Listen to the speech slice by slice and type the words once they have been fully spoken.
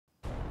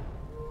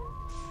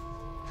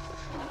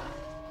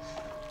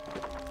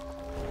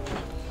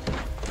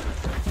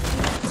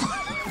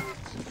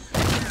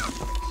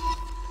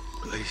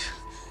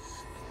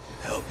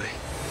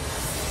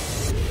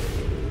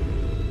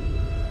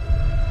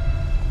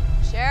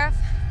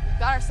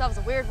got ourselves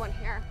a weird one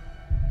here.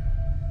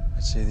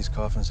 I'd say these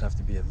coffins have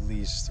to be at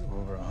least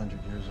over 100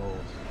 years old.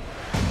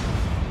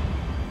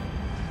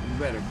 You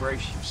better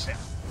brace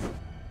yourself.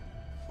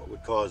 What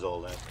would cause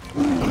all that?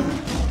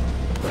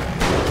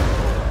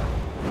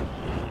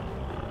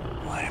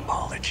 My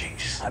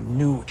apologies. I'm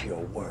new to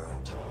your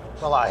world.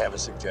 Well, I have a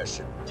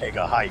suggestion. Take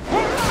a hike. In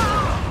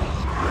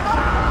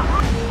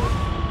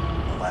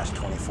the last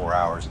 24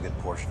 hours, a good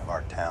portion of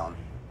our town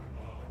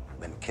has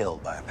been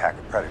killed by a pack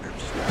of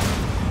predators.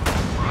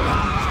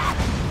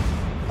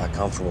 I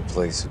come from a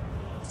place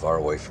far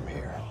away from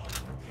here.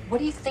 What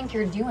do you think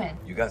you're doing?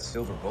 You got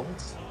silver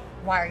bullets?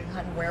 Why, are you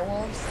hunting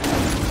werewolves?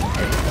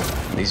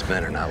 These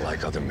men are not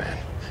like other men.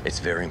 It's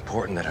very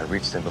important that I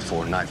reach them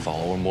before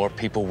nightfall, or more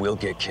people will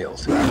get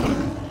killed.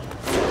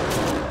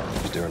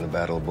 During the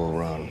Battle of Bull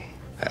Run,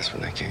 that's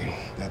when they came.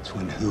 That's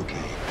when who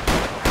came?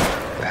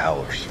 The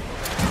Howlers.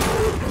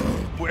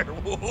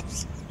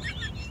 Werewolves.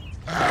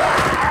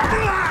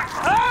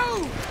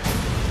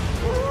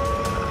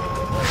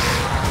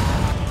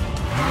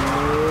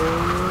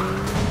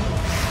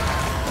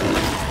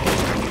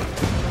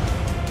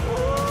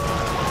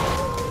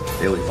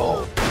 They'll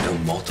evolve, they'll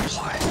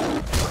multiply,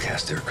 they'll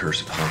cast their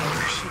curse upon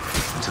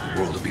others, until the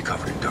world will be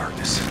covered in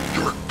darkness.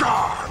 Your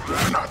God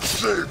cannot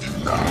save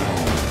you now.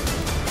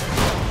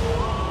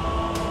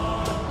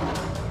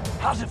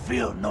 How's it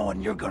feel knowing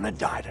you're gonna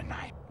die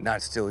tonight?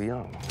 Not still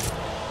young.